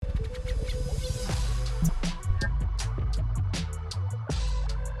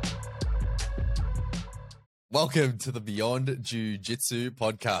Welcome to the Beyond Jiu-Jitsu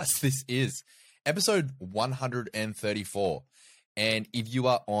podcast. This is episode 134. And if you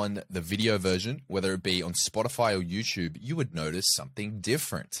are on the video version, whether it be on Spotify or YouTube, you would notice something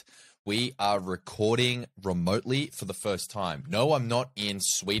different. We are recording remotely for the first time. No, I'm not in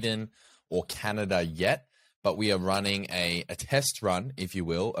Sweden or Canada yet, but we are running a test run, if you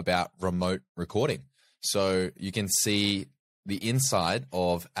will, about remote recording. So you can see the inside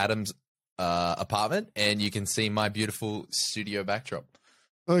of Adam's apartment, and you can see my beautiful studio backdrop.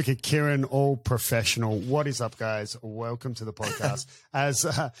 Look at Kieran, all professional. What is up, guys? Welcome to the podcast.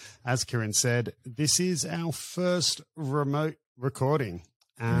 As Kieran said, this is our first remote recording.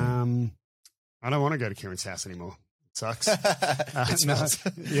 I don't want to go to Kieran's house anymore. It sucks.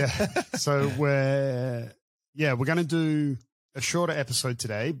 Yeah. So we're going to do a shorter episode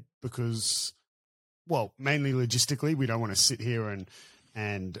today because, well, mainly logistically, we don't want to sit here and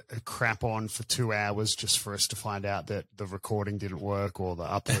crap on for 2 hours just for us to find out that the recording didn't work or the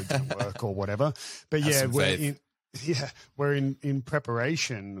upload didn't work or whatever. But yeah, we're in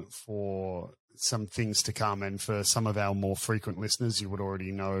preparation for some things to come. And for some of our more frequent listeners, you would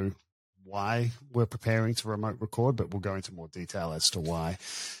already know why we're preparing to remote record, but we'll go into more detail as to why.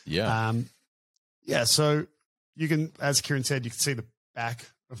 Yeah. So you can, as Kieran said, you can see the back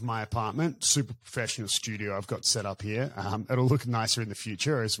of my apartment, super professional studio I've got set up here. It'll look nicer in the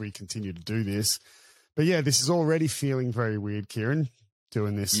future as we continue to do this. But yeah, this is already feeling very weird, Kieran,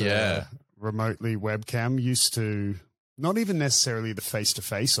 doing this remotely webcam. Used to not even necessarily the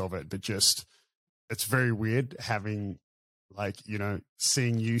face-to-face of it, but just it's very weird having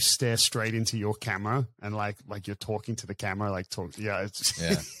seeing you stare straight into your camera and like you're talking to the camera,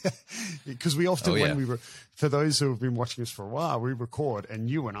 because we often, for those who have been watching us for a while, we record and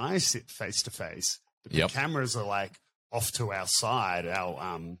you and I sit face to face, but the cameras are like off to our side,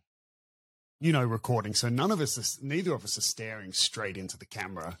 recording. So neither of us are staring straight into the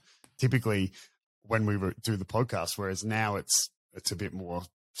camera typically when we do the podcast. Whereas now it's a bit more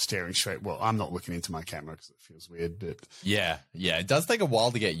staring straight. Well, I'm not looking into my camera because it feels weird, but yeah, it does take a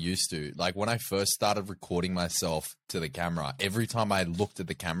while to get used to. Like when I first started recording myself to the camera, every time I looked at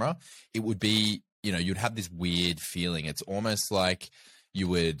the camera, it would be, you'd have this weird feeling. It's almost like you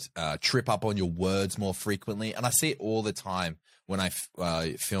would trip up on your words more frequently. And I see it all the time when I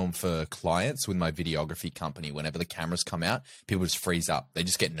film for clients with my videography company. Whenever the cameras come out, people just freeze up. They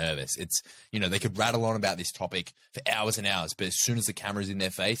just get nervous. It's, they could rattle on about this topic for hours and hours, but as soon as the camera's in their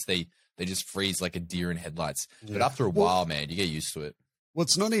face, they just freeze like a deer in headlights. Yeah. But after a while, man, you get used to it. Well,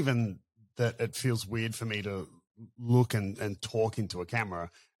 it's not even that it feels weird for me to look and talk into a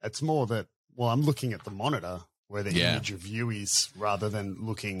camera. It's more that, I'm looking at the monitor where the image of you is rather than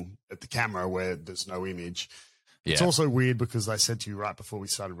looking at the camera where there's no image. Yeah. It's also weird because I said to you right before we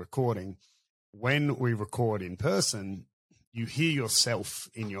started recording, when we record in person, you hear yourself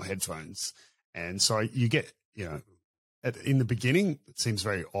in your headphones. And so you get, in the beginning, it seems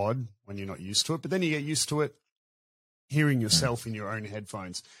very odd when you're not used to it, but then you get used to it hearing yourself in your own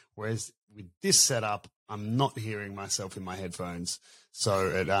headphones. Whereas with this setup, I'm not hearing myself in my headphones. So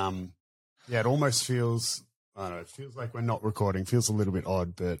it almost feels, I don't know, it feels like we're not recording, feels a little bit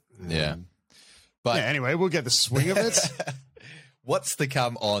odd, but But anyway, we'll get the swing of it. What's to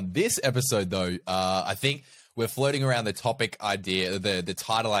come on this episode, though? I think we're floating around the topic idea, the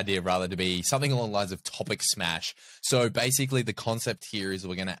title idea, rather, to be something along the lines of topic smash. So basically the concept here is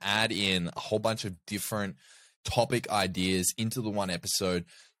we're going to add in a whole bunch of different topic ideas into the one episode,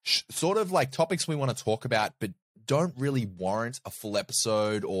 sort of like topics we want to talk about, but don't really warrant a full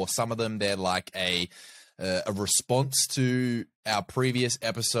episode, or some of them, they're like a response to our previous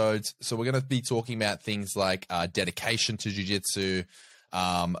episodes. So we're going to be talking about things like dedication to jiu-jitsu,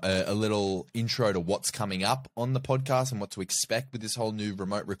 a little intro to what's coming up on the podcast and what to expect with this whole new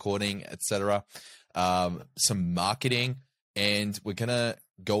remote recording, etc. Some marketing, and we're going to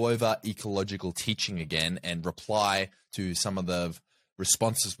go over ecological teaching again and reply to some of the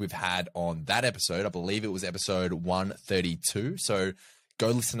responses we've had on that episode. I believe it was episode 132. So go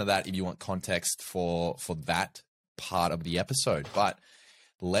listen to that if you want context for that part of the episode. But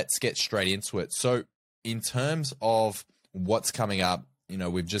let's get straight into it. So in terms of what's coming up,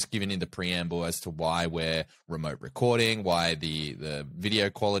 we've just given you the preamble as to why we're remote recording, why the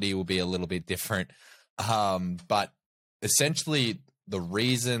video quality will be a little bit different. But essentially the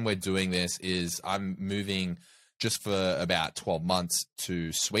reason we're doing this is I'm moving just for about 12 months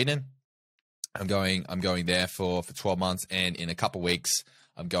to Sweden. I'm going there for 12 months, and in a couple of weeks,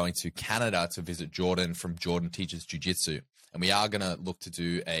 I'm going to Canada to visit Jordan from Jordan Teaches Jiu-Jitsu. And we are going to look to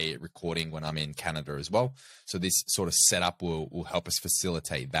do a recording when I'm in Canada as well. So this sort of setup will help us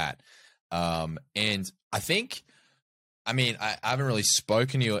facilitate that. And I think, I mean, I haven't really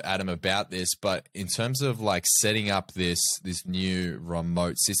spoken to you, Adam, about this, but in terms of like setting up this new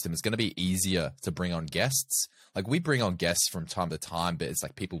remote system, it's going to be easier to bring on guests. Like we bring on guests from time to time, but it's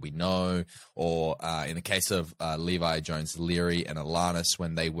like people we know, or in the case of Levi Jones Leary and Alanis,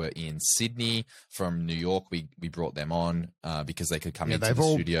 when they were in Sydney from New York, we brought them on because they could come into the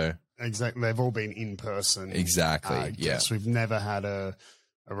studio. Exactly. They've all been in person. Exactly. Yes. We've never had a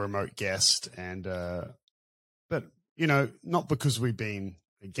remote guest. And, but, you know, not because we've been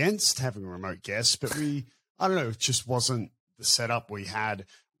against having a remote guest, but I don't know, it just wasn't the setup we had.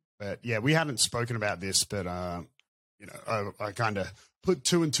 But yeah, we hadn't spoken about this, but, you know, I kind of put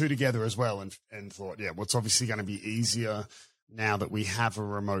two and two together as well and thought, yeah, well, it's obviously going to be easier now that we have a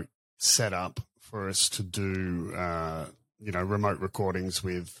remote setup for us to do, you know, remote recordings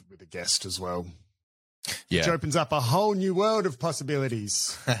with a guest as well. Yeah. Which opens up a whole new world of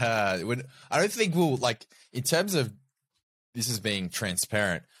possibilities. I don't think we'll, like, in terms of this as being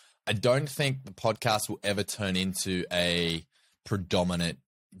transparent, I don't think the podcast will ever turn into a predominant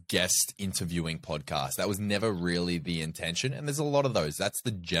guest interviewing podcast. That was never really the intention. And there's a lot of those. That's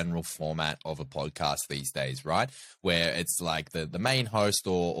the general format of a podcast these days, right? Where it's like the main host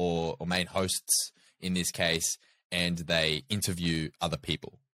or main hosts in this case, and they interview other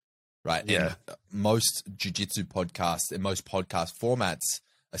people, right? Yeah. And most jiu-jitsu podcasts and most podcast formats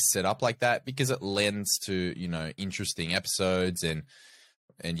are set up like that because it lends to, you know, interesting episodes and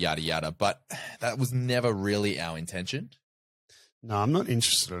yada yada. But that was never really our intention. No, I'm not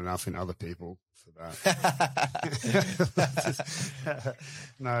interested enough in other people for that.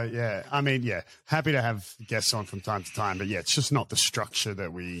 No, yeah. I mean, yeah, happy to have guests on from time to time, but yeah, it's just not the structure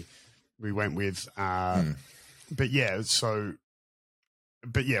that we went with. But yeah,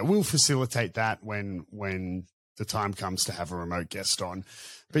 we'll facilitate that when the time comes to have a remote guest on.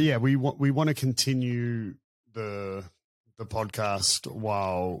 But yeah, we want to continue the podcast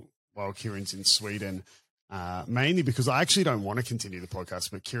while Kieran's in Sweden. Mainly because I actually don't want to continue the podcast,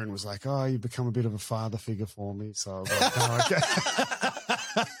 but Kieran was like, "Oh, you become a bit of a father figure for me." So I was like, "Oh, okay."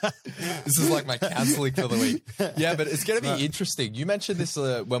 This is like my counseling for the week. Yeah, but it's going to be interesting. You mentioned this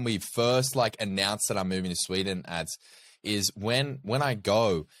when we first like announced that I'm moving to Sweden. Is when I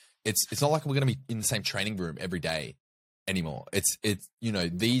go, it's not like we're going to be in the same training room every day anymore. It's you know,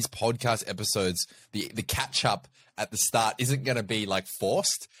 these podcast episodes, the catch up at the start isn't going to be like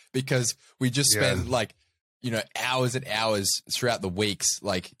forced because we just spend like, you know, hours and hours throughout the weeks,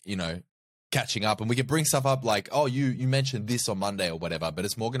 like, you know, catching up, and we can bring stuff up like, oh, you mentioned this on Monday or whatever, but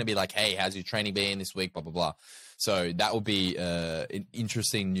it's more going to be like, hey, how's your training been this week, blah, blah, blah. So that will be an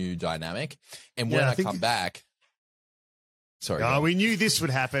interesting new dynamic. And when I come back, sorry. Oh, we knew this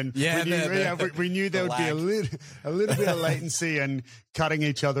would happen. Yeah, we knew there would be a little bit of latency and cutting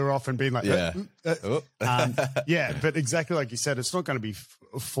each other off and being like, yeah, but exactly like you said, it's not going to be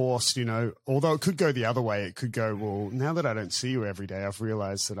forced, you know, although it could go the other way. It could go, well, now that I don't see you every day, I've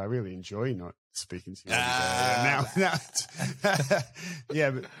realized that I really enjoy not speaking to you every day.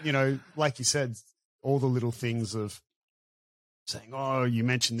 Yeah, but, you know, like you said, all the little things of saying, oh, you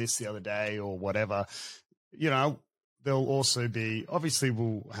mentioned this the other day or whatever, you know, there'll also be, obviously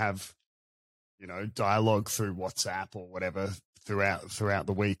we'll have, you know, dialogue through WhatsApp or whatever throughout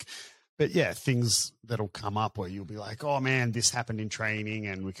the week. But yeah, things that'll come up where you'll be like, oh man, this happened in training,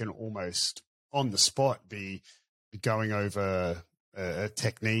 and we can almost on the spot be going over a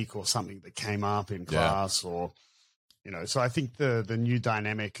technique or something that came up in class or, you know, so I think the new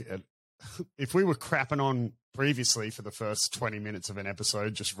dynamic, if we were crapping on previously for the first 20 minutes of an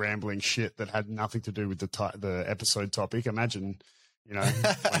episode, just rambling shit that had nothing to do with the episode topic, imagine, you know,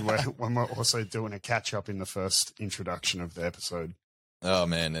 when we're also doing a catch up in the first introduction of the episode. Oh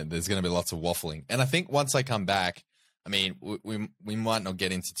man, there's going to be lots of waffling. And I think once I come back, I mean, we might not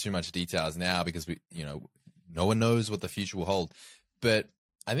get into too much details now because no one knows what the future will hold. But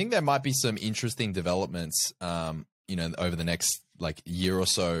I think there might be some interesting developments, you know, over the next like year or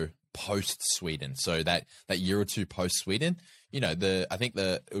so post Sweden. So that year or two post Sweden, you know, I think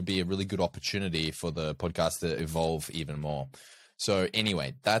it would be a really good opportunity for the podcast to evolve even more. So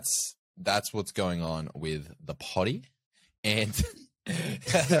anyway, that's what's going on with the potty. And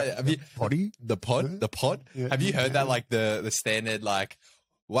the pod. Yeah. Have you heard that, like the standard like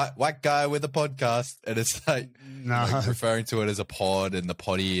white guy with a podcast, and it's like, like referring to it as a pod and the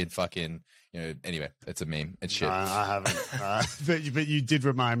potty and fucking, you know, anyway, it's a meme. It's shit. No, I haven't. But you did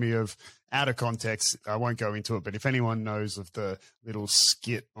remind me of, out of context, I won't go into it, but if anyone knows of the little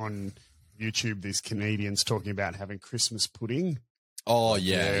skit on YouTube, these Canadians talking about having Christmas pudding. Oh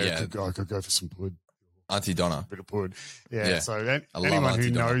yeah. I could go for some pudding. Auntie Donna. bit of pud. Yeah. Yeah. So I love anyone who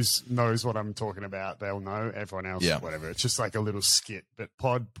Auntie Donna. knows what I'm talking about, they'll know. Everyone else, Yeah. whatever. It's just like a little skit, but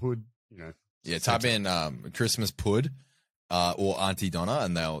pud, Yeah, type in Christmas Pud or Auntie Donna,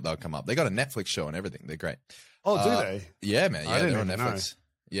 and they'll come up. They got a Netflix show and everything. They're great. Oh, do they? Yeah, man. I Yeah, didn't they're on even Netflix.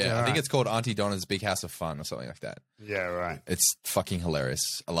 Yeah, Yeah, I think right. it's called Auntie Donna's Big House of Fun or something like that. Yeah, right. It's fucking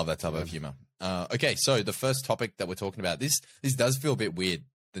hilarious. I love that type of humor. Okay, so the first topic that we're talking about, this does feel a bit weird.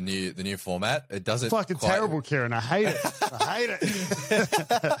 The new format. It doesn't Fucking quite- terrible, Kieran. I hate it. I hate it.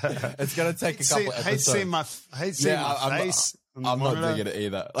 It's gonna take a couple hate episodes. seeing my face. on the I'm not monitor. digging it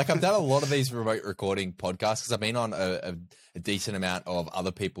either. Like I've done a lot of these remote recording podcasts because I've been on a decent amount of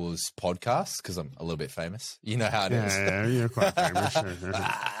other people's podcasts because I'm a little bit famous. You know how it is. Yeah, you're quite famous.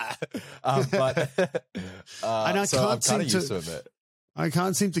 But And I so can't I'm kind seem of used to- to it. But I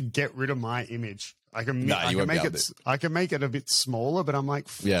can't seem to get rid of my image. I can, No, I you can won't be make able it. to. I can make it a bit smaller, but I'm like,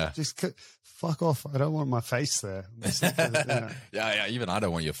 Yeah. just fuck off. I don't want my face there. I'm sick of it, yeah, even I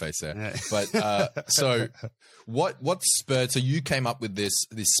don't want your face there. Yeah. But so what spurred? So you came up with this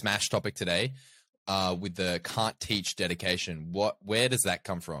smash topic today, with the can't teach dedication. Where does that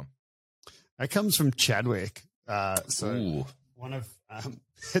come from? It comes from Chadwick. So Ooh, one of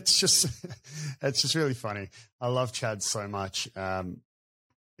it's just really funny. I love Chad so much.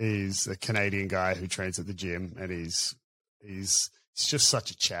 He's a Canadian guy who trains at the gym, and he's just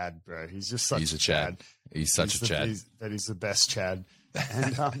such a Chad, bro. He's just such he's a a Chad. He's such a Chad. He's the best Chad.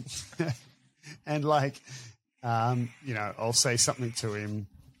 And and like I'll say something to him.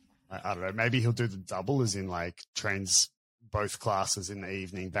 I don't know. Maybe he'll do the double, as in like trains both classes in the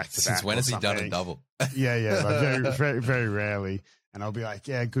evening back to back. Since when or has he done a something. double? Yeah, like very rarely. And I'll be like,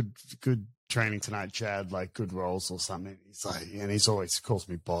 yeah, good training tonight, Chad, like good rolls or something. He's like, and he's always calls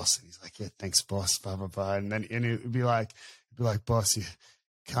me boss. And he's like, yeah, thanks, boss, blah, blah, blah. And then it'd be like, boss, you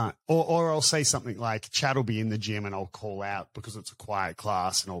can't. Or I'll say something like, Chad will be in the gym and I'll call out because it's a quiet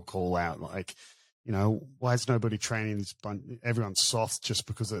class, and I'll call out like, why is nobody training this bunch? Everyone's soft just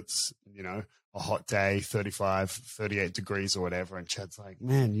because it's, a hot day, 35, 38 degrees or whatever. And Chad's like,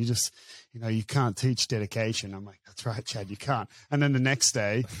 man, you just, you can't teach dedication. I'm like, that's right, Chad, you can't. And then the next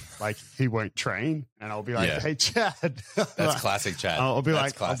day, like he won't train, and I'll be like, Yeah. hey, Chad. That's classic Chad. I'll be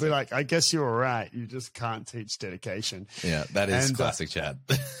That's classic. like, I guess you're all right. You just can't teach dedication. Yeah, that is And, classic Chad.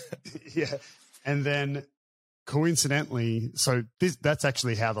 Yeah. And then coincidentally, so that's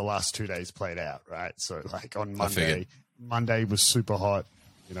actually how the last 2 days played out, right? So like on figured. Monday was super hot,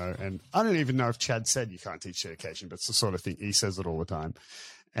 and I don't even know if Chad said you can't teach dedication, but it's the sort of thing he says it all the time.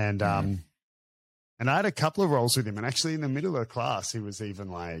 And and I had a couple of rolls with him, and actually in the middle of the class, he was even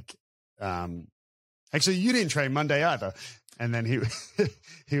like, actually you didn't train Monday either. And then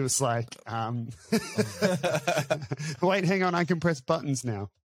he was like, wait, hang on, I can press buttons now.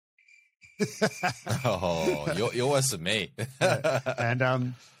 Oh, you're worse than me.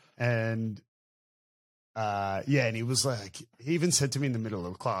 And he was like, he even said to me in the middle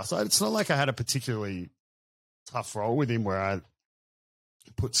of class, it's not like I had a particularly tough role with him where I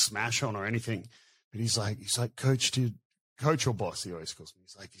put smash on or anything, but he's like, coach or boss, he always calls me.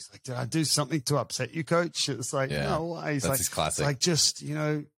 He's like, did I do something to upset you, coach? It's like, Yeah, no, why? He's that's like, his classic. It's like, just,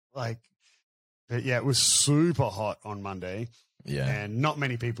 but yeah, it was super hot on Monday. Yeah. And not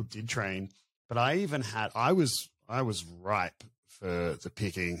many people did train, but I was ripe for the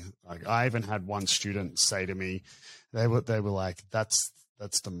picking. Like I even had one student say to me, they were like, that's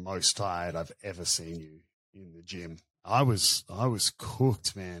the most tired I've ever seen you in the gym. I was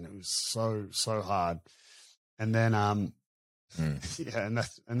cooked, man. It was so hard. And then yeah,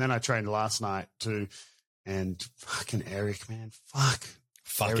 and then I trained last night too, and fucking Eric, man,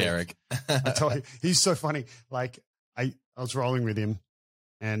 Fuck Eric. I told you, he's so funny. Like I was rolling with him,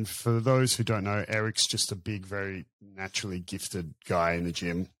 and for those who don't know, Eric's just a big, very naturally gifted guy in the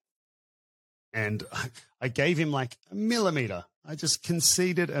gym. And I gave him like a millimeter. I just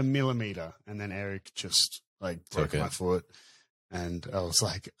conceded a millimeter, and then Eric just like broke my foot. And I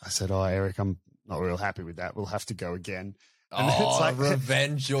said, oh, Eric, I'm not real happy with that. We'll have to go again. And it's like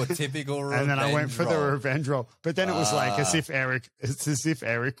revenge, your typical revenge. And then I went for the roll. revenge roll. But then it was like it's as if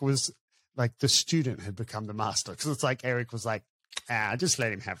Eric was like the student had become the master. Because it's like Eric was like, just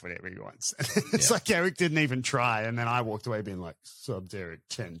let him have whatever he wants. It's like Eric didn't even try. And then I walked away being like, sub Derek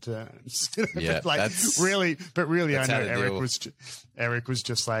 10 times. Yeah, but really, I know Eric was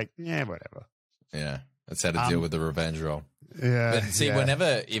just like, yeah, whatever. Yeah, that's how to deal with the revenge roll. Yeah. But see,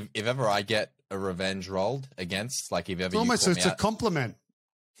 whenever, if ever I get a revenge rolled against, like if ever it's a compliment.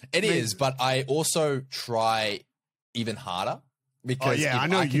 It is, but I also try even harder. Because yeah, if I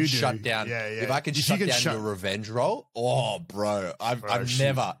know I can you do. shut down, Yeah, yeah. if I can If you shut can down shut- your revenge roll, oh, bro, I've shit.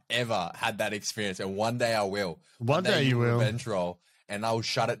 never ever had that experience, and one day I will. One day you will. revenge roll, and I will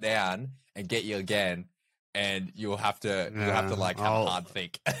shut it down and get you again, and you'll have to like have a hard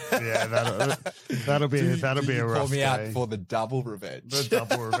think. Yeah, that'll be a Call rough me day. out for the double revenge. The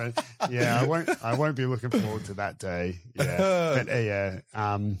double revenge. Yeah, I won't be looking forward to that day. Yeah,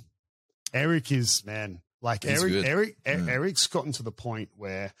 but Eric is, man, like He's good. Eric's gotten to the point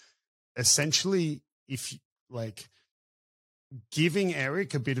where essentially, if like giving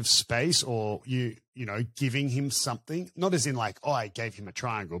Eric a bit of space, or you know, giving him something, not as in like, oh, I gave him a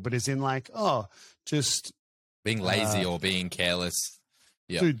triangle, but as in like, oh, just Being lazy or being careless.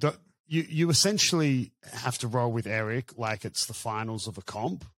 Yeah. dude, you essentially have to roll with Eric like it's the finals of a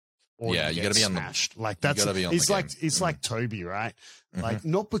comp. Or Yeah, you get gotta be on the- smashed. Like that's gotta be on it's the like game. it's like Toby, right? Like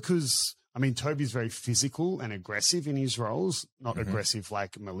not because I mean Toby's very physical and aggressive in his roles, not aggressive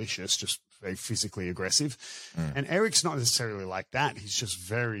like malicious, just very physically aggressive. And Eric's not necessarily like that. He's just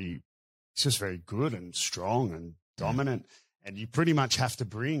very good and strong and dominant. And you pretty much have to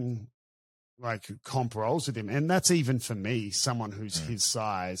bring like comp roles with him. And that's even for me, someone who's his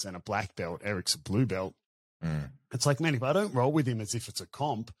size and a black belt. Eric's a blue belt. It's like, man, if I don't roll with him as if it's a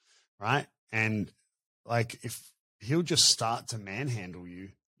comp, right? And like if he'll just start to manhandle you,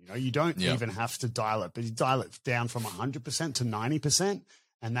 you know, you don't even have to dial it, but you dial it down from 100% to 90%.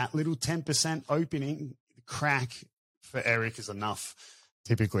 And that little 10% opening crack for Eric is enough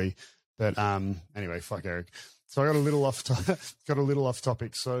typically. But anyway, fuck Eric. So I got a little off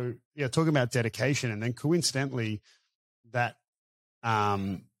topic. So yeah, talking about dedication, and then coincidentally that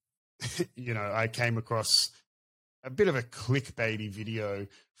you know, I came across a bit of a clickbaity video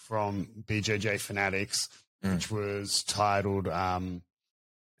from BJJ Fanatics, which was titled what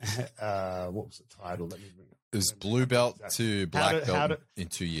was it titled? Let me bring it. It was blue belt to black belt in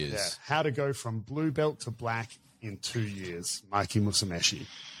 2 years. Yeah, how to go from blue belt to black in 2 years, Mikey Musumeci.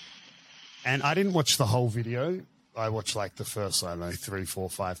 And I didn't watch the whole video. I watched like the first, I don't know, 3, 4,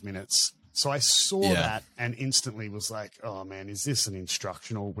 5 minutes. So I saw that and instantly was like, oh man, is this an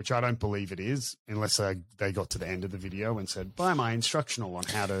instructional? Which I don't believe it is, unless they got to the end of the video and said, buy my instructional on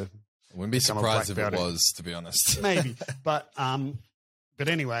how to. I wouldn't be become a surprised if black it belt. was, to be honest. Maybe. But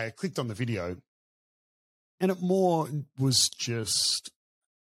anyway, I clicked on the video and it more was just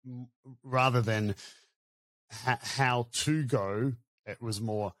rather than how to go, it was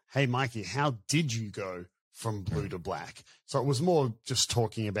more, hey, Mikey, how did you go from blue to black? So it was more just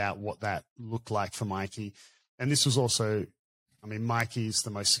talking about what that looked like for Mikey. And this was also, I mean, Mikey's the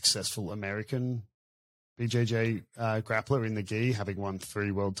most successful American BJJ grappler in the gi, having won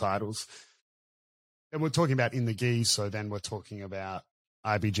 3 world titles. And we're talking about in the gi, so then we're talking about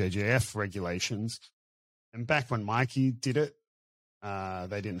IBJJF regulations. And back when Mikey did it,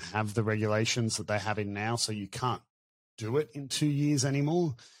 they didn't have the regulations that they have in now, so you can't do it in 2 years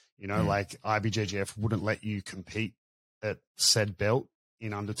anymore. You know, like IBJJF wouldn't let you compete at said belt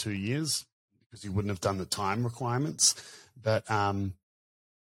in under 2 years because you wouldn't have done the time requirements. But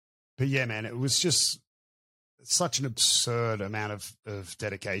yeah, man, it was just such an absurd amount of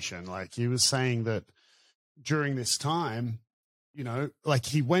dedication. Like he was saying that during this time, you know, like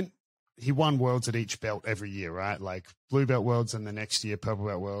he won worlds at each belt every year, right? Like blue belt worlds, and the next year purple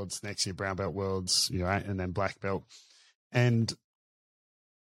belt worlds, next year brown belt worlds, you know, right? And then black belt. And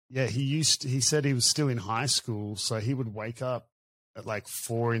yeah, he said he was still in high school, so he would wake up at like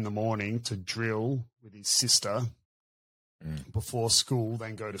 4 a.m. to drill with his sister before school,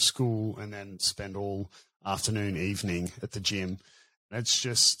 then go to school, and then spend all afternoon, evening at the gym. And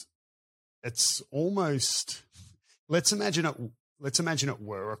it's almost, let's imagine it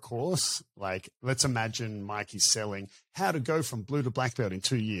were a course. Like, let's imagine Mikey selling how to go from blue to black belt in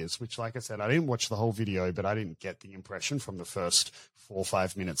 2 years, which, like I said, I didn't watch the whole video, but I didn't get the impression from the first 4 or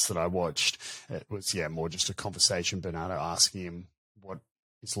 5 minutes that I watched. It was, more just a conversation, Bernardo asking him what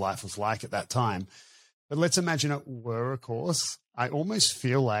his life was like at that time. But let's imagine it were a course. I almost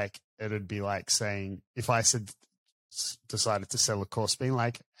feel like it'd be like saying, if I decided to sell a course, being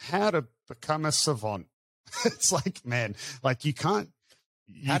like, how to become a savant. It's like, man, like you can't.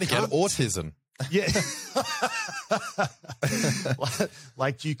 How to get autism. Yeah.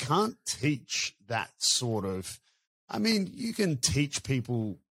 Like you can't teach that sort of, I mean, you can teach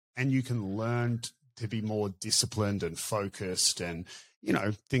people and you can learn to be more disciplined and focused and, you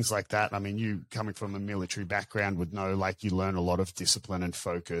know, things like that. I mean, you coming from a military background would know, like, you learn a lot of discipline and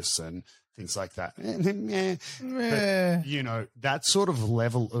focus and things like that. But, you know, that sort of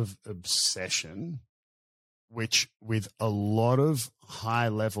level of obsession, which with a lot of high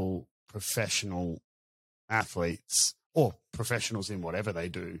level professional athletes, or professionals in whatever they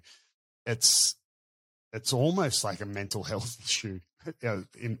do, it's almost like a mental health issue.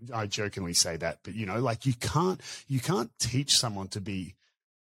 I jokingly say that, but like you can't teach someone to be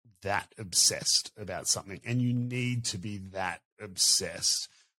that obsessed about something, and you need to be that obsessed.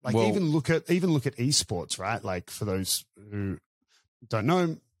 Like, even look at esports, right? Like, for those who don't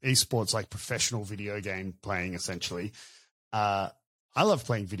know, esports, like professional video game playing, essentially. I love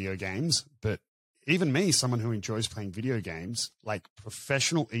playing video games, but even me, someone who enjoys playing video games, like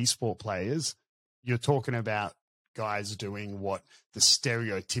professional esport players, you're talking about guys doing what the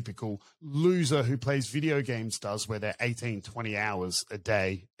stereotypical loser who plays video games does, where they're 18, 20 hours a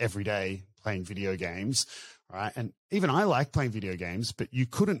day, every day playing video games, right? And even I like playing video games, but you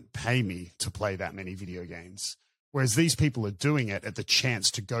couldn't pay me to play that many video games. Whereas these people are doing it at the chance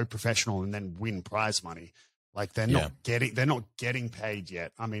to go professional and then win prize money. Like, they're not getting paid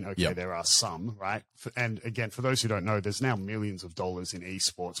yet. I mean, okay, there are some, right? And again, for those who don't know, there's now millions of dollars in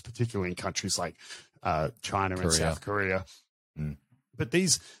esports, particularly in countries like China and South Korea. Mm. But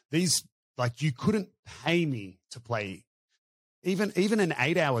these, like, you couldn't pay me to play even an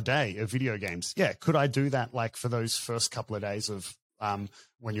 8-hour day of video games. Yeah, could I do that, like, for those first couple of days of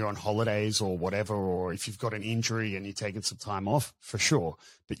when you're on holidays or whatever, or if you've got an injury and you're taking some time off? For sure.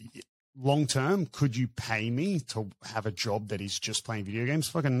 But long term, could you pay me to have a job that is just playing video games?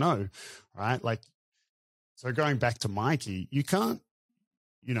 Fucking no, right? Like, so going back to Mikey, you can't,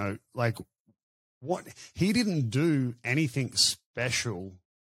 like, what he didn't do anything special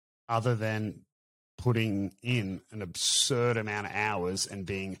other than putting in an absurd amount of hours and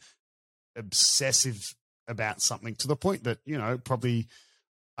being obsessive about something, to the point that, probably,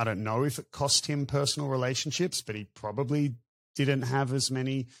 I don't know if it cost him personal relationships, but he probably didn't have as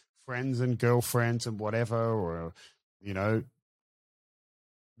many friends and girlfriends and whatever, or, the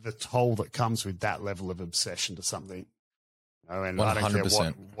toll that comes with that level of obsession to something. And 100%. I don't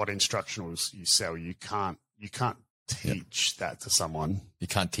care what instructionals you sell, you can't teach that to someone. You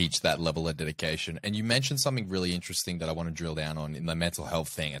can't teach that level of dedication. And you mentioned something really interesting that I want to drill down on in the mental health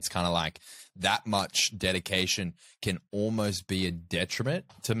thing. It's kind of like that much dedication can almost be a detriment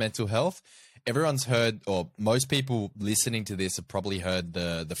to mental health. Everyone's heard, or most people listening to this have probably heard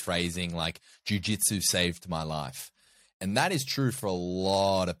the phrasing like, jiu-jitsu saved my life. And that is true for a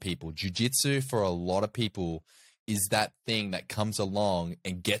lot of people. Jiu-jitsu, for a lot of people, is that thing that comes along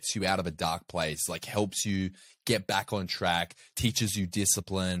and gets you out of a dark place, like helps you get back on track, teaches you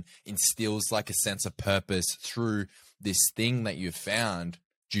discipline, instills like a sense of purpose through this thing that you've found,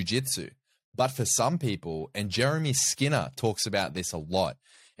 jiu-jitsu. But for some people, and Jeremy Skinner talks about this a lot,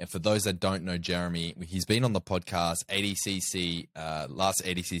 and for those that don't know Jeremy, he's been on the podcast, ADCC, last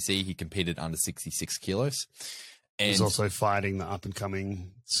ADCC, he competed under 66 kilos. And he's also fighting the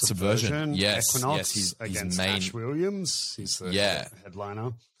up-and-coming Subversion. Yes, Equinox, he's against Ash Williams. He's the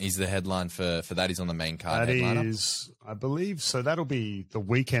headliner. He's the headline for that. He's on the main card. That headliner. is, I believe, so that'll be the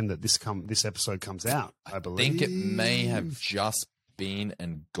weekend that this episode comes out, I believe. I think it may have just been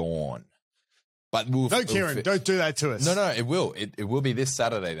and gone. But no, Kieran, don't do that to us. No, it will. It will be this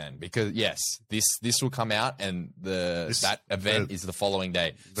Saturday then, because yes, this will come out, and that event is the following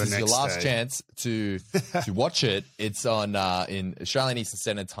day. This is your last chance to watch it. It's on in Australian Eastern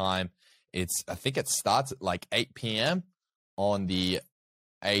Standard Time. I think it starts at like 8 p.m. on the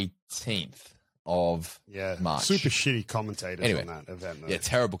 18th of March. Super shitty commentators on that event, though. Yeah,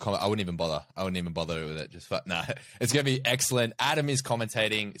 terrible comment. I wouldn't even bother with it. It's going to be excellent. Adam is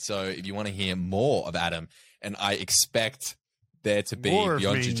commentating, so if you want to hear more of Adam, and I expect there to be more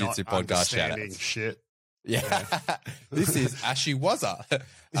Beyond Jiu-Jitsu podcast shout-outs. Shit. Yeah. This is Ashi Waza.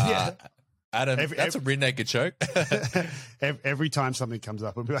 Adam, that's a rear-naked choke. Every time something comes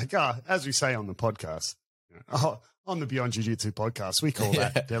up, we'll be like, as we say on the podcast, on the Beyond Jiu-Jitsu podcast, we call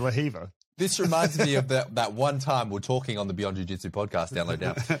that De La Hiva. This reminds me of that one time we're talking on the Beyond Jiu-Jitsu podcast. Download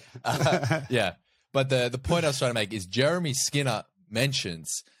now. Yeah. But the point I was trying to make is Jeremy Skinner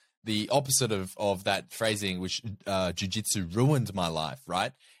mentions the opposite of that phrasing, which jiu-jitsu ruined my life,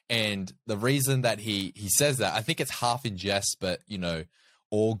 right? And the reason that he says that, I think it's half in jest, but,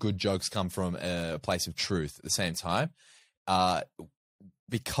 all good jokes come from a place of truth at the same time.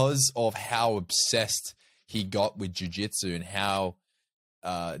 Because of how obsessed he got with jiu-jitsu and how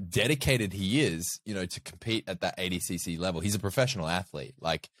dedicated he is, to compete at that ADCC level. He's a professional athlete.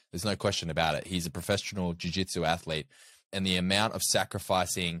 Like, there's no question about it. He's a professional jiu-jitsu athlete, and the amount of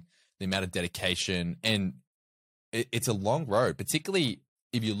sacrificing, the amount of dedication, and it's a long road, particularly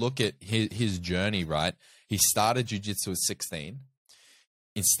if you look at his journey, right? He started jiu-jitsu at 16.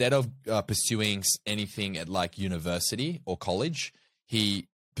 Instead of pursuing anything at like university or college, he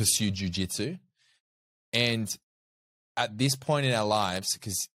pursued jiu-jitsu. And at this point in our lives,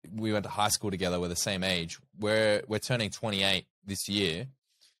 because we went to high school together, we're the same age. We're turning 28 this year.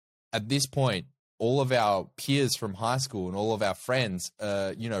 At this point, all of our peers from high school and all of our friends,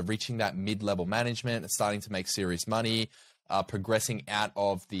 reaching that mid-level management and starting to make serious money, progressing out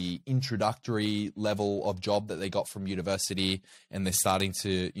of the introductory level of job that they got from university, and they're starting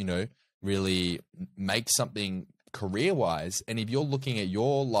to, really make something career-wise. And if you're looking at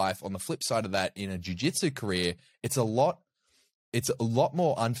your life on the flip side of that in a jiu-jitsu career, it's a lot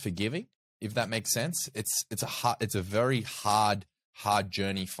more unforgiving, if that makes sense. It's a very hard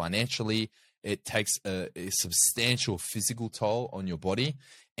journey financially. It takes a substantial physical toll on your body,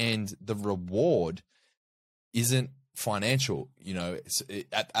 and the reward isn't financial,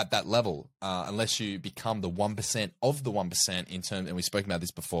 at that level, unless you become the 1% of the 1% in terms, and we've spoken about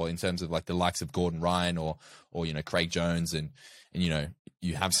this before, in terms of like the likes of Gordon Ryan or Craig Jones, and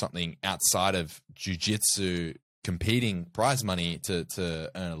you have something outside of jiu-jitsu competing prize money to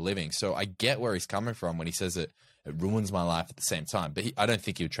earn a living. So I get where he's coming from when he says it ruins my life at the same time, but I don't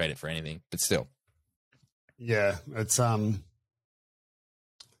think he would trade it for anything, but still. Yeah, it's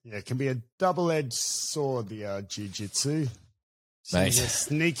it can be a double-edged sword, the jiu-jitsu. She's a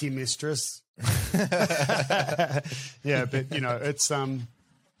sneaky mistress. Yeah, but it's I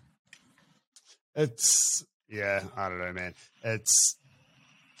don't know, man. It's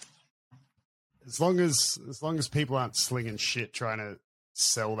as long as people aren't slinging shit trying to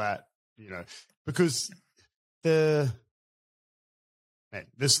sell that, because there's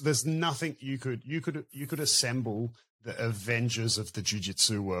nothing you could assemble the Avengers of the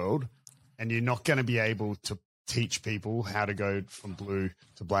jiu-jitsu world, and you're not going to be able to teach people how to go from blue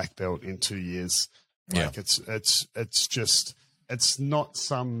to black belt in 2 years. Like it's not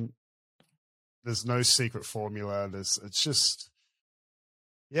some. There's no secret formula.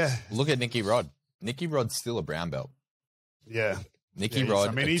 Look at Nicky Rod. Nicky Rod's still a brown belt. Yeah, Nicky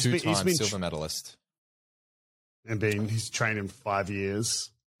Rod, a two-time silver medalist. And he's training for 5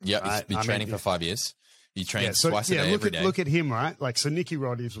 years. Yeah, right? He's been training for 5 years. He trains twice a day, every day. Look at him, right? Like, so Nicky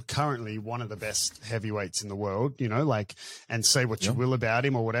Rod is currently one of the best heavyweights in the world, and say what you will about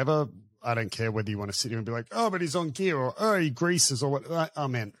him or whatever. I don't care whether you want to sit here and be like, oh, but he's on gear, or, oh, he greases, or what. Oh,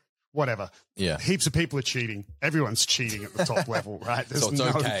 man, whatever. Yeah. Heaps of people are cheating. Everyone's cheating at the top level, right? So it's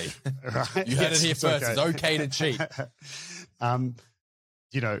okay. Right? You heard it here first. Okay. It's okay to cheat.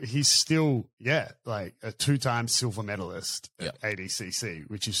 He's still, like a 2-time silver medalist at ADCC,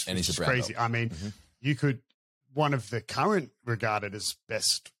 which is crazy. Belt. I mean, one of the current regarded as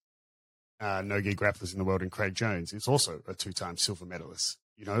best no-gi grapplers in the world, in Craig Jones, is also a 2-time silver medalist,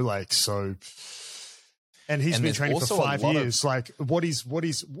 and he's been training for 5 years.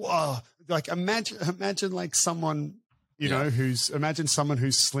 Imagine like someone, imagine someone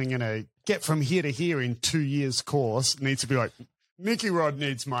who's slinging a get from here to here in 2 years course needs to be like, Nicky Rod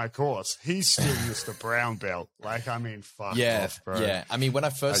needs my course. He's still just a brown belt. Fuck off, bro. Yeah. I mean, when I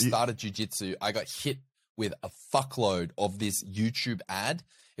first started jiu-jitsu, I got hit with a fuckload of this YouTube ad.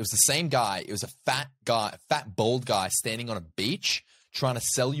 It was the same guy. It was a fat bald guy standing on a beach trying to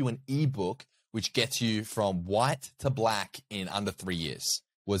sell you an ebook which gets you from white to black in under 3 years,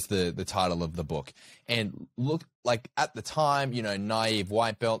 was the title of the book. And look, like at the time, naive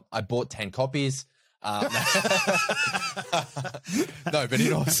white belt, I bought 10 copies. No, but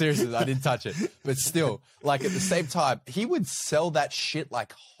in all seriousness, I didn't touch it. But still, like at the same time, he would sell that shit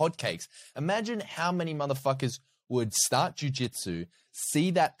like hotcakes. Imagine how many motherfuckers would start jiu-jitsu,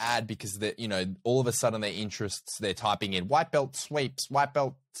 see that ad because all of a sudden their interests, they're typing in white belt sweeps, white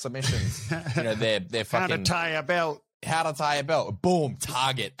belt submissions. They're fucking how to tie a belt. How to tie a belt. Boom,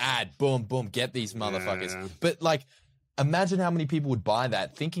 target ad. Boom, boom. Get these motherfuckers. Yeah. But like, imagine how many people would buy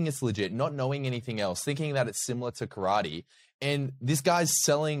that, thinking it's legit, not knowing anything else, thinking that it's similar to karate. And this guy's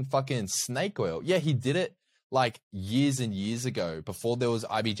selling fucking snake oil. Yeah, he did it like years and years ago, before there was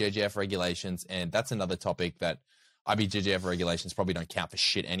IBJJF regulations. And that's another topic that IBJJF regulations probably don't count for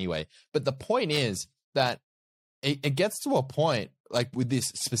shit anyway. But the point is that it gets to a point, like with this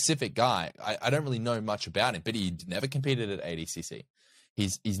specific guy, I don't really know much about him, but he never competed at ADCC.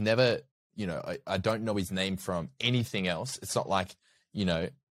 He's never... I don't know his name from anything else. It's not like,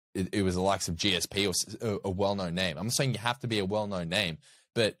 it was the likes of GSP or a well-known name. I'm not saying you have to be a well-known name,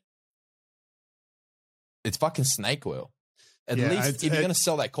 but it's fucking snake oil. At least if you're going to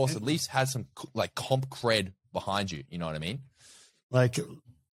sell that course, at least have some like comp cred behind you. You know what I mean? Like,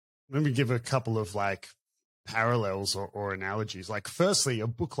 let me give a couple of like parallels or analogies. Like, firstly, a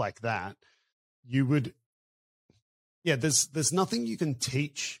book like that, there's nothing you can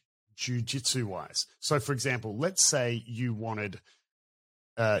teach jiu-jitsu wise. So for example, let's say you wanted,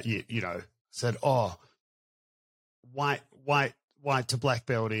 said, oh, white to black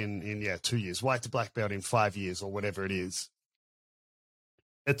belt in 2 years, white to black belt in 5 years, or whatever it is.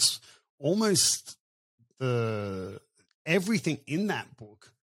 It's almost everything in that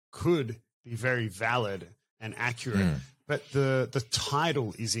book could be very valid and accurate, but the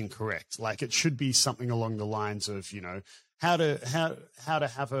title is incorrect. Like, it should be something along the lines of, how to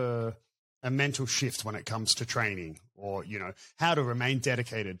have a mental shift when it comes to training, or, how to remain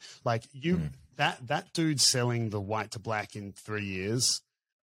dedicated. Like, that dude selling the white to black in 3 years,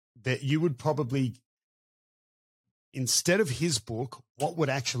 that you would probably, instead of his book, what would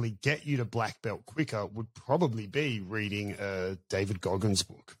actually get you to black belt quicker would probably be reading David Goggins'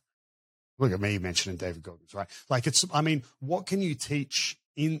 book. Look at me mentioning David Goggins, right? Like, what can you teach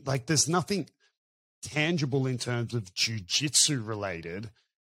in, like, there's nothing tangible in terms of jiu-jitsu related.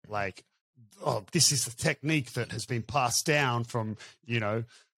 Like, oh, this is the technique that has been passed down from,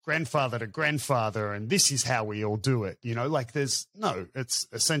 grandfather to grandfather, and this is how we all do it. Like, it's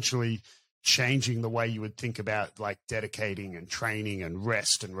essentially changing the way you would think about, like, dedicating and training and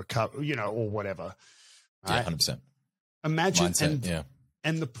rest and recover, or whatever. Right? Yeah, 100%. Imagine, mindset,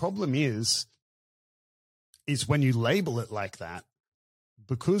 and the problem is when you label it like that,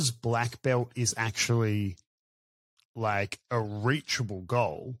 because black belt is actually like a reachable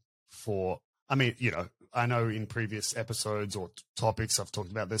goal for, I know in previous episodes or topics I've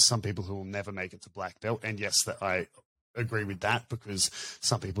talked about, there's some people who will never make it to black belt. And yes, that I agree with that, because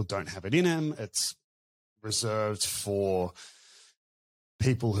some people don't have it in them. It's reserved for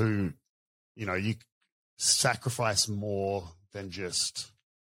people who, you sacrifice more than just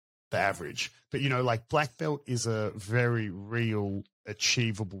the average. But, like, black belt is a very real,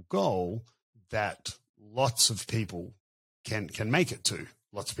 achievable goal that lots of people can make it to.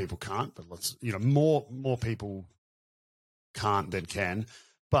 Lots of people can't, but more people can't than can.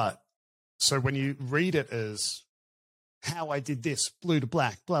 But so when you read it as how I did this, blue to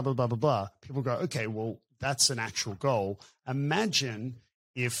black, blah, blah, blah, blah, blah, people go, okay, well, that's an actual goal. Imagine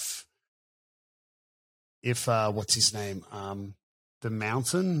if what's his name? The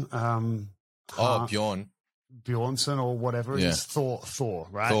Mountain. Bjorn. Bjornsson or whatever it is. Thor,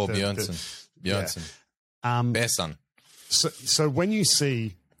 right? Thor Bjornsson. Yeah. Bear son. So when you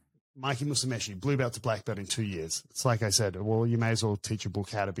see Mikey Musumeci, blue belt to black belt in 2 years, it's like I said, well, you may as well teach a book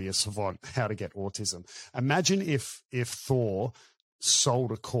how to be a savant, how to get autism. Imagine if Thor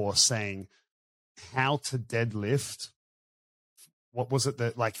sold a course saying how to deadlift. What was it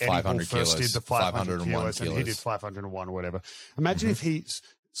that, like, Eddie Hall first did the 500 kilos and he did 501 or whatever. Imagine if he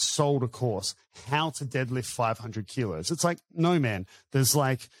sold a course, how to deadlift 500 kilos. It's like, no, man, there's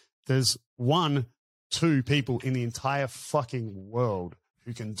 1-2 people in the entire fucking world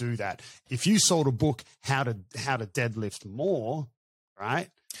who can do that. If you sold a book, how to deadlift more, right?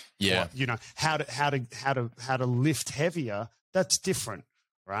 Yeah. Or, how to lift heavier, that's different,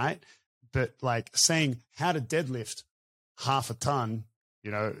 right? But, like, saying how to deadlift half a ton,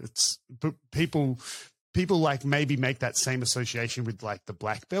 it's people like maybe make that same association with, like, the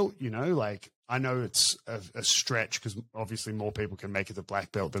black belt, like, I know it's a stretch because obviously more people can make it to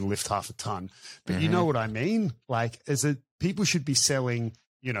black belt than lift half a ton, but you know what I mean? Like, people should be selling,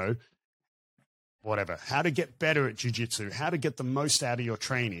 whatever, how to get better at jiu-jitsu, how to get the most out of your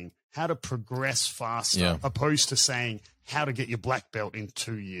training, how to progress faster, opposed to saying how to get your black belt in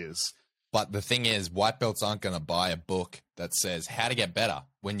 2 years. But the thing is, white belts aren't going to buy a book that says how to get better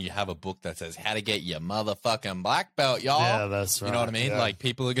when you have a book that says how to get your motherfucking black belt, y'all. Yeah, that's right. You know what I mean? Yeah. Like,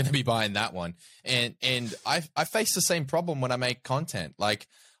 people are going to be buying that one. And I face the same problem when I make content. Like,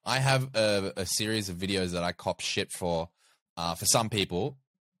 I have a series of videos that I cop shit for some people.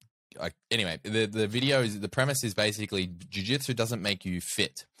 Anyway, the video is, the premise is basically jiu-jitsu doesn't make you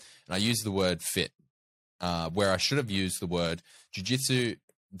fit. And I use the word fit where I should have used the word jiu-jitsu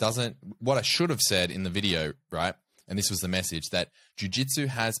doesn't, what I should have said in the video, right? And this was the message, that jiu-jitsu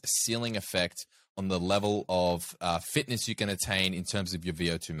has a ceiling effect on the level of fitness you can attain in terms of your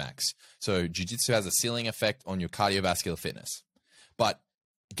VO2 max. So jiu-jitsu has a ceiling effect on your cardiovascular fitness. But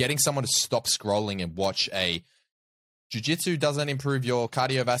getting someone to stop scrolling and watch a jiu-jitsu doesn't improve your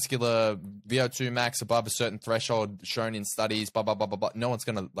cardiovascular VO2 max above a certain threshold shown in studies, blah, blah, blah, blah, blah. No one's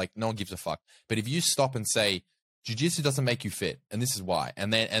going to, like, no one gives a fuck. But if you stop and say, jiu-jitsu doesn't make you fit, and this is why,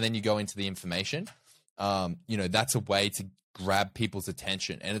 and then you go into the information, that's a way to grab people's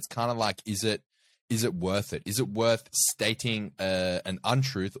attention. And it's kind of like, is it worth it? Is it worth stating an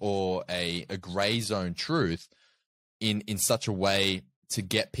untruth or a gray zone truth in such a way to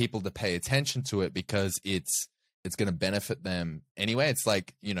get people to pay attention to it because it's going to benefit them anyway? It's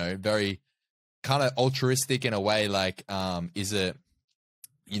like, very kind of altruistic in a way. Like, is it,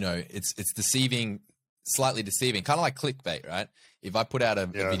 it's deceiving slightly deceiving, kind of like clickbait, right? If I put out a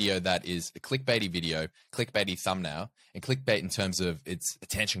video that is a clickbaity video, clickbaity thumbnail, and clickbait in terms of its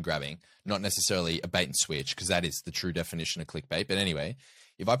attention grabbing, not necessarily a bait and switch, because that is the true definition of clickbait. But anyway,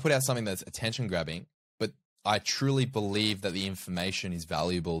 if I put out something that's attention grabbing, but I truly believe that the information is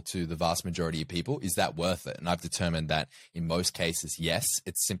valuable to the vast majority of people, is that worth it? And I've determined that in most cases, yes,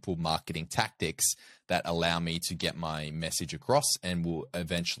 it's simple marketing tactics that allow me to get my message across and will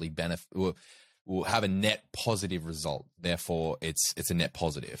eventually will have a net positive result. Therefore, it's a net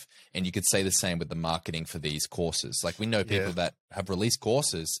positive. And you could say the same with the marketing for these courses. Like we know people that have released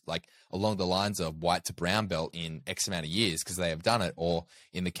courses like along the lines of white to brown belt in X amount of years because they have done it. Or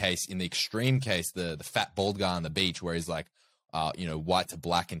in the extreme case, the fat bald guy on the beach where he's like, white to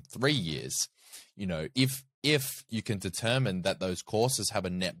black in 3 years. If you can determine that those courses have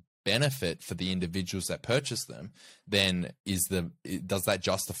a net benefit for the individuals that purchase them, then does that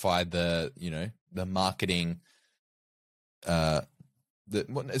justify the marketing?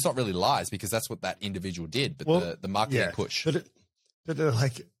 It's not really lies because that's what that individual did, but the marketing push.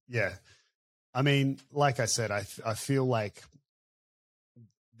 I mean, like I said, I feel like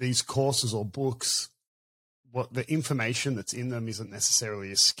these courses or books, what the information that's in them isn't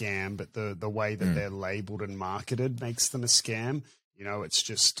necessarily a scam, but the way that they're labeled and marketed makes them a scam. It's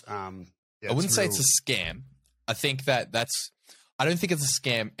just, I wouldn't say it's a scam. I think I don't think it's a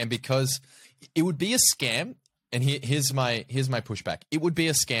scam. And because it would be a scam, and here's my pushback. It would be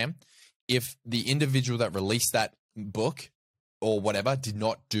a scam if the individual that released that book or whatever did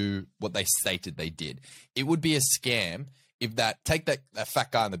not do what they stated they did. It would be a scam if take that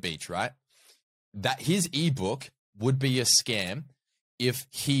fat guy on the beach, right? That his ebook would be a scam if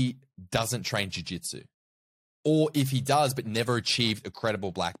he doesn't train jiu-jitsu. Or if he does, but never achieved a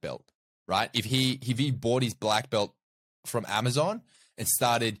credible black belt, right? If he bought his black belt from Amazon and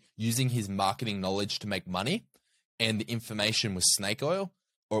started using his marketing knowledge to make money and the information was snake oil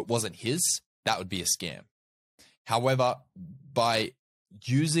or it wasn't his, that would be a scam. However, by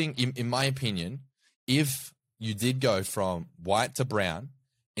using, in my opinion, if you did go from white to brown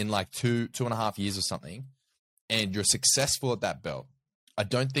in like 2.5 years or something, and you're successful at that belt, I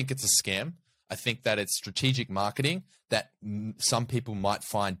don't think it's a scam. I think that it's strategic marketing that some people might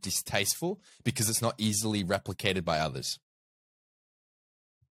find distasteful because it's not easily replicated by others.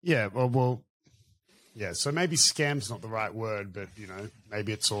 Yeah, yeah. So maybe scam's not the right word, but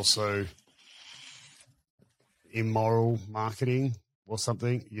maybe it's also immoral marketing or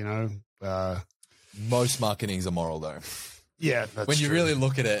something. Most marketing is immoral, though. Yeah, that's when you true. really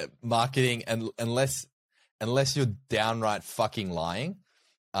look at it, marketing, and unless you're downright fucking lying,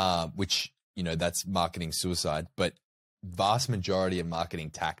 which. That's marketing suicide. But vast majority of marketing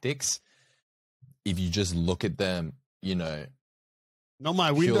tactics, if you just look at them, not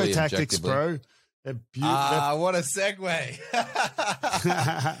my window tactics, bro. What a segue.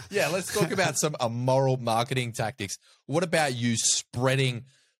 Yeah, let's talk about some immoral marketing tactics. What about you spreading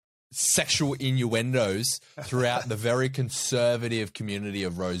sexual innuendos throughout the very conservative community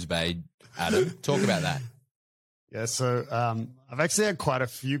of Rose Bay, Adam? Talk about that. Yeah, so I've actually had quite a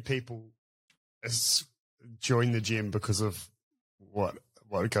few people join the gym because of what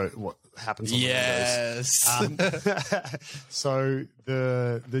happens on the windows. So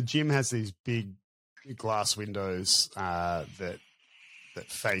the gym has these big glass windows that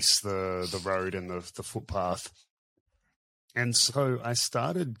face the road and the footpath, and so I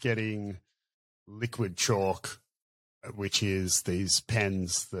started getting liquid chalk, which is these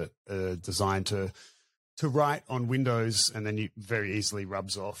pens that are designed to write on windows, and then it very easily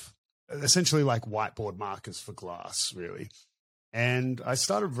rubs off. Essentially like whiteboard markers for glass, really. And I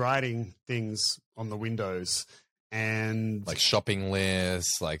started writing things on the windows, and like shopping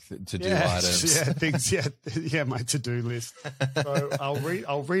lists, like to-do items. Yeah, things. Yeah, my to-do list. So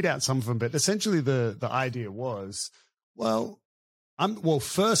I'll read out some of them, but essentially the idea was,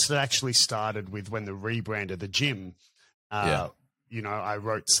 first it actually started with when the rebrand of the gym. I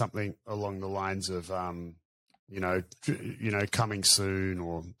wrote something along the lines of coming soon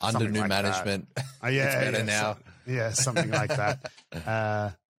or under new like management. It's better now. Something like that.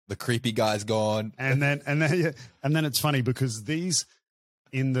 The creepy guy's gone. And then it's funny because these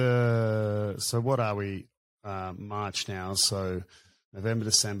so what are we? March now. So November,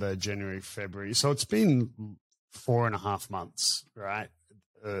 December, January, February. So it's been 4.5 months, right?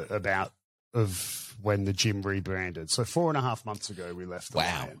 About of when the gym rebranded. So 4.5 months ago, we left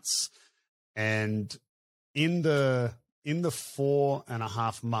Alliance. And in the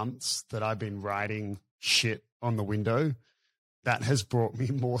 4.5 months that I've been writing shit on the window, that has brought me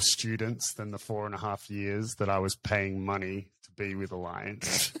more students than the 4.5 years that I was paying money to be with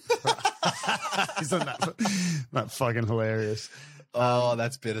Alliance. Isn't that fucking hilarious? Oh,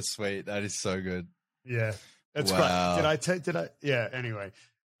 that's bittersweet. That is so good. Yeah. It's Wow. great. Did I? Yeah. Anyway.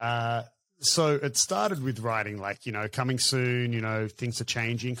 So it started with writing like, coming soon, things are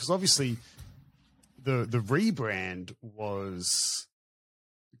changing. Cause obviously the rebrand was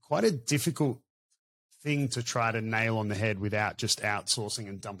quite a difficult thing to try to nail on the head without just outsourcing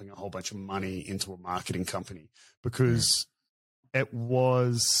and dumping a whole bunch of money into a marketing company, because it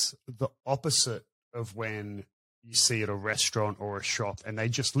was the opposite of when you see at a restaurant or a shop and they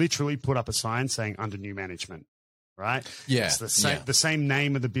just literally put up a sign saying under new management, right? Yeah. It's the same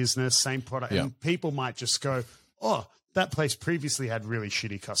name of the business, same product. Yeah. And people might just go, oh, that place previously had really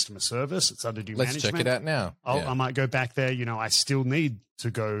shitty customer service. It's under new management. Let's check it out now. I might go back there. I still need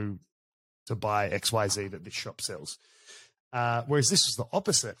to go to buy XYZ that this shop sells. Whereas this was the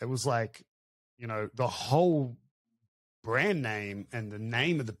opposite. It was like, the whole brand name and the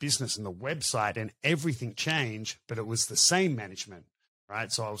name of the business and the website and everything changed, but it was the same management,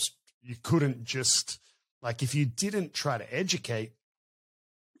 right? So you couldn't just, like, if you didn't try to educate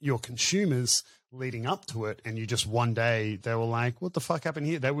your consumers leading up to it and you just one day they were like, what the fuck happened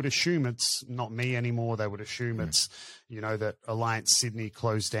here? They would assume it's not me anymore. They would assume it's, that Alliance Sydney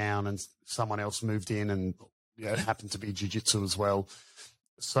closed down and someone else moved in, and it happened to be jiu-jitsu as well.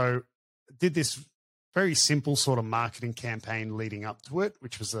 So did this very simple sort of marketing campaign leading up to it,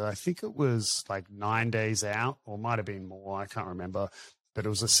 which was, I think it was like 9 days out, or might have been more. I can't remember. But it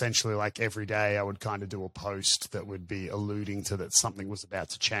was essentially like every day I would kind of do a post that would be alluding to that something was about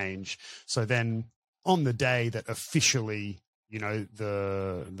to change. So then on the day that officially,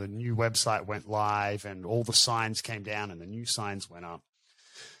 the new website went live and all the signs came down and the new signs went up.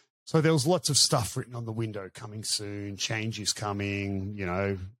 So there was lots of stuff written on the window, coming soon, change is coming,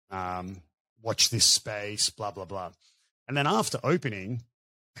 watch this space, blah, blah, blah. And then after opening,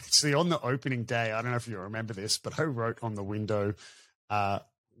 actually on the opening day, I don't know if you remember this, but I wrote on the window,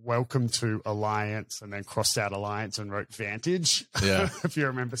 welcome to Alliance, and then crossed out Alliance and wrote Vantage. Yeah. If you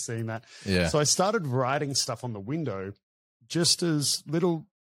remember seeing that. Yeah. So I started writing stuff on the window just as little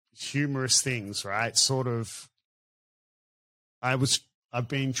humorous things, right? Sort of, I've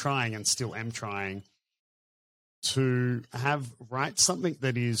been trying and still am trying to write something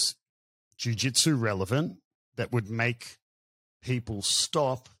that is jiu-jitsu relevant, that would make people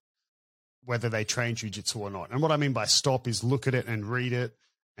stop whether they train jiu-jitsu or not. And what I mean by stop is look at it and read it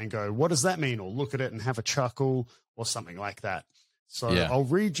and go, what does that mean? Or look at it and have a chuckle or something like that. So I'll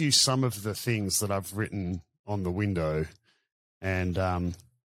read you some of the things that I've written on the window. And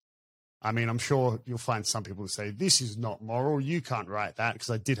I'm sure you'll find some people who say, this is not moral. You can't write that,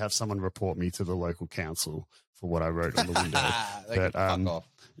 because I did have someone report me to the local council for what I wrote on the window. But fuck off.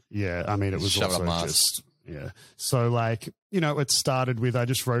 Yeah, it was Shove also up my just... Yeah. So it started with, I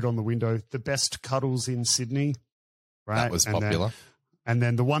just wrote on the window, the best cuddles in Sydney. Right. That was popular. And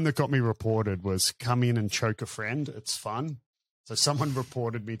then the one that got me reported was come in and choke a friend. It's fun. So someone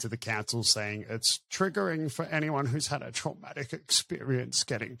reported me to the council saying it's triggering for anyone who's had a traumatic experience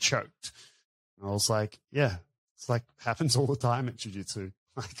getting choked. And I was like, yeah, it's like happens all the time at jiu-jitsu.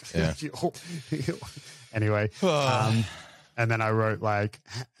 Anyway. And then I wrote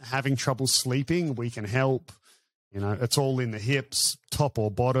having trouble sleeping, we can help. It's all in the hips, top or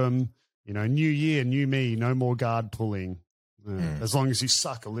bottom. New year, new me, no more guard pulling. As long as you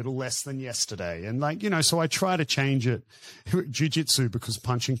suck a little less than yesterday. And so I try to change it. Jiu-jitsu, because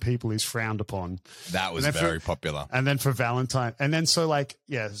punching people is frowned upon. That was very popular. And then for Valentine. And then so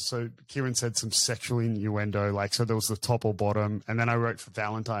Kieran said some sexual innuendo. So there was the top or bottom. And then I wrote for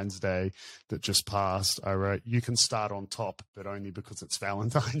Valentine's Day that just passed. I wrote, you can start on top, but only because it's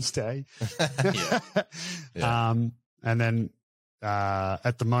Valentine's Day. Yeah. And then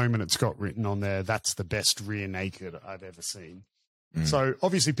at the moment, it's got written on there, that's the best rear naked I've ever seen. So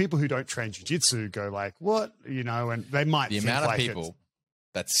obviously people who don't train jiu-jitsu go like, what? And they might the think amount of people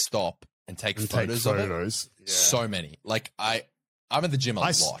that stop and take photos of it. Yeah. So many. I'm at the gym a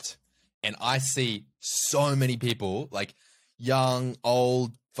lot, and I see so many people, young,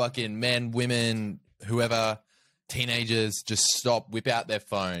 old, fucking men, women, whoever, teenagers, just stop, whip out their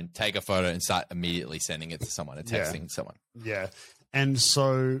phone, take a photo, and start immediately sending it to someone and texting someone. Yeah. And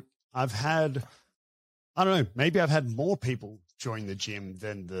so I've had, I don't know, maybe I've had more people join the gym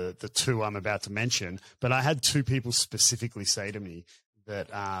than the two I'm about to mention, but I had two people specifically say to me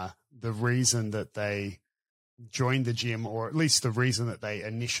that the reason that they joined the gym, or at least the reason that they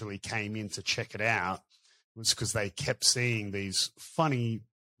initially came in to check it out, was because they kept seeing these funny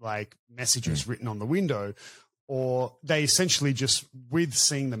messages written on the window, or they essentially just, with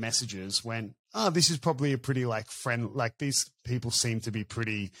seeing the messages, went, oh, this is probably a pretty friend, these people seem to be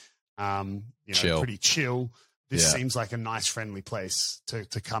pretty Chill. Pretty chill. This Yeah. seems like a nice, friendly place to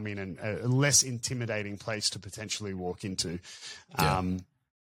come in, and a less intimidating place to potentially walk into. Yeah.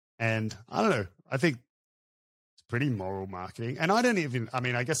 And I don't know. I think it's pretty moral marketing. And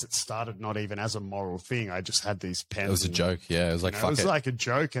I guess it started not even as a moral thing. I just had these pens. It was a joke. Yeah. It was like, It fuck was it. like a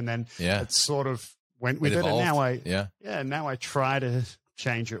joke. And then Yeah. it sort of went with It it. And evolved. now I try to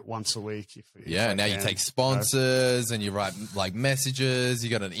change it once a week. If I Now you can. take sponsors and you write like messages.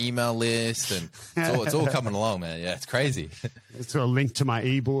 You got an email list, and it's all coming along, man. Yeah, it's crazy. It's a link to my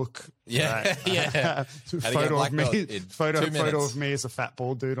ebook. Yeah, Right. yeah. How to get Photo of black belt me. in Photo 2 minutes. of me as a fat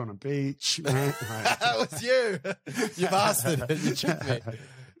bald dude on a beach. Right? That was you, you bastard. You tricked me.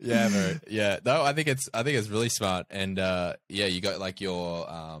 Yeah, bro. Yeah, no, I think it's really smart, and you got like your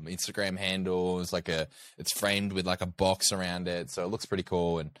Instagram handles, it's framed with like a box around it, so it looks pretty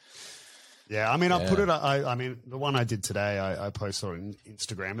cool. And Yeah, I mean, I put it. I mean, the one I did today, I posted on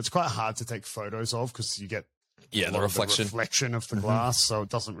Instagram. It's quite hard to take photos of because you get the reflection. of the glass, so it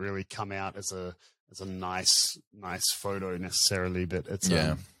doesn't really come out as a nice photo necessarily. But it's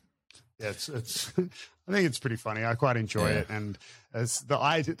it's. I think it's pretty funny. I quite enjoy it, and as the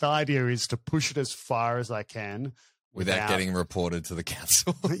idea is to push it as far as I can without getting reported to the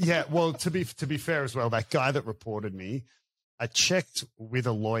council. Yeah, well, to be fair as well, that guy that reported me, I checked with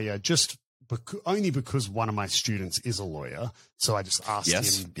a lawyer only because one of my students is a lawyer. So I just asked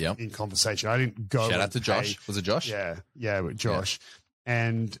him in conversation. I didn't go. Shout out to Josh. Was it Josh? Yeah, with Josh. Yeah.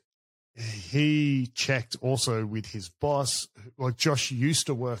 And he checked also with his boss. Well, Josh used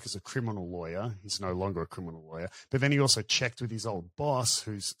to work as a criminal lawyer. He's no longer a criminal lawyer. But then he also checked with his old boss,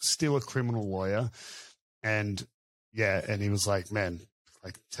 who's still a criminal lawyer. And and he was like, man,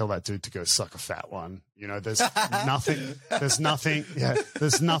 like, tell that dude to go suck a fat one. There's nothing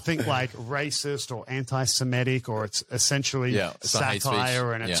like racist or anti-Semitic, or it's essentially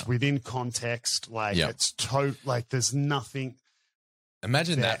satire, and it's within context. Like it's there's nothing.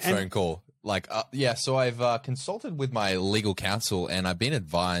 Imagine that phone call. Like, so I've consulted with my legal counsel, and I've been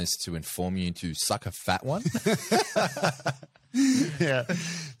advised to inform you to suck a fat one. Yeah.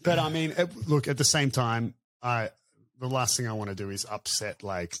 But I mean, look, at the same time, the last thing I want to do is upset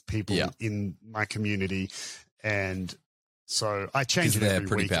like people in my community. And so I change it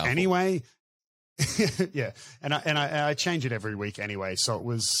every week anyway. Yeah. And I change it every week anyway. So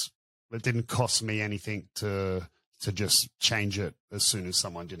it didn't cost me anything to just change it as soon as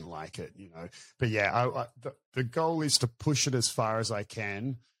someone didn't like it, But yeah, the goal is to push it as far as I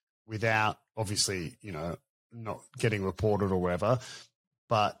can without obviously, not getting reported or whatever.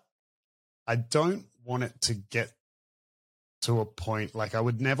 But I don't want it to get to a point, like I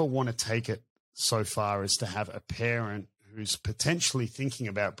would never want to take it so far as to have a parent who's potentially thinking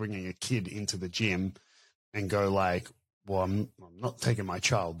about bringing a kid into the gym and go like, well, I'm not taking my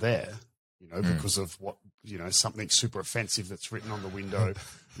child there, because of what, something super offensive that's written on the window,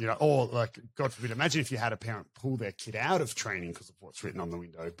 or like, God forbid, imagine if you had a parent pull their kid out of training because of what's written on the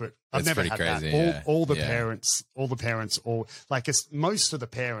window. But I've never had crazy, that. All the parents, like most of the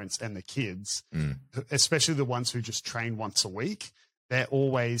parents and the kids, especially the ones who just train once a week,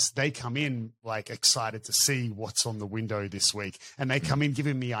 they come in like excited to see what's on the window this week. And they come in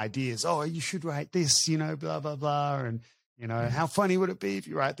giving me ideas. Oh, you should write this, blah, blah, blah. And, how funny would it be if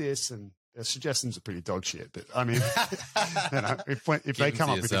you write this? And their suggestions are pretty dog shit, but I mean, if they come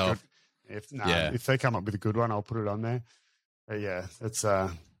up with a good, if they come up with a good one, I'll put it on there. But yeah, that's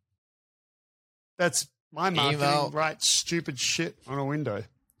my marketing. Write stupid shit on a window.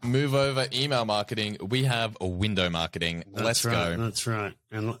 Move over email marketing. We have a window marketing. Let's go. That's right.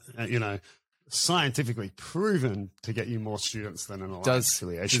 And scientifically proven to get you more students than an alliance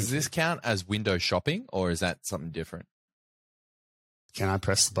affiliation. Does this count as window shopping, or is that something different? Can I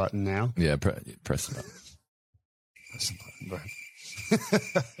press the button now? Yeah, press the button. Press the button, bro.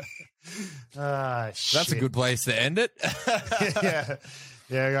 Shit. That's a good place to end it. Yeah,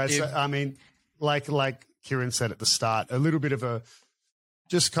 guys. I mean, like Kieran said at the start, a little bit of a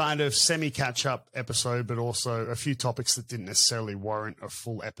just kind of semi-catch-up episode, but also a few topics that didn't necessarily warrant a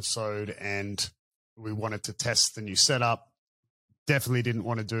full episode, and we wanted to test the new setup. Definitely didn't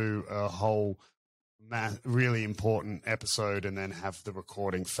want to do a whole really important episode and then have the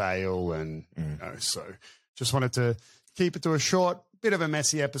recording fail, and so just wanted to keep it to a short, bit of a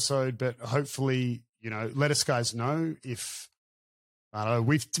messy episode, but hopefully, let us guys know if I don't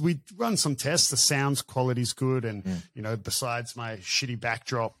know. We run some tests. The sound quality's good, and besides my shitty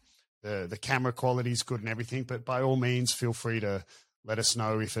backdrop, the camera quality's good and everything. But by all means, feel free to let us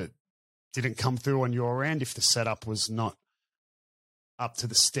know if it didn't come through on your end, if the setup was not up to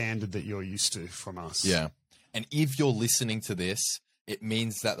the standard that you're used to from us. Yeah. And if you're listening to this it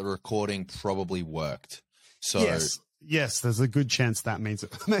means that the recording probably worked. So Yes, there's a good chance that means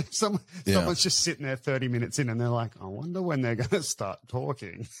it. Someone's just sitting there 30 minutes in and they're like, I wonder when they're going to start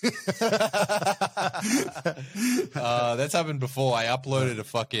talking. That's happened before. I uploaded a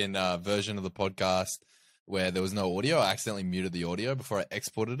fucking version of the podcast where there was no audio. I accidentally muted the audio before I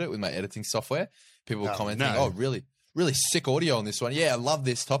exported it with my editing software. People were commenting, really sick audio on this one. Yeah, I love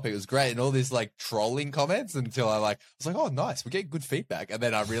this topic. It was great. And all these like trolling comments until I was like, oh, nice. We get good feedback. And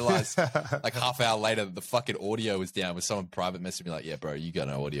then I realized like half hour later that the fucking audio was down with someone private messaging me like, yeah, bro, you got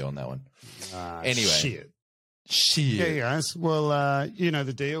no audio on that one. Anyway. Shit. Yeah, guys. Well, you know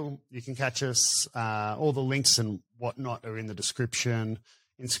the deal. You can catch us. All the links and whatnot are in the description.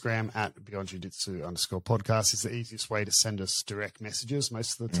 Instagram at BeyondJujitsu_podcast is the easiest way to send us direct messages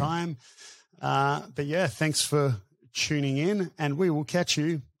most of the time. But yeah, thanks for tuning in, and we will catch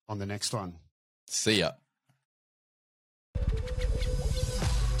you on the next one. See ya.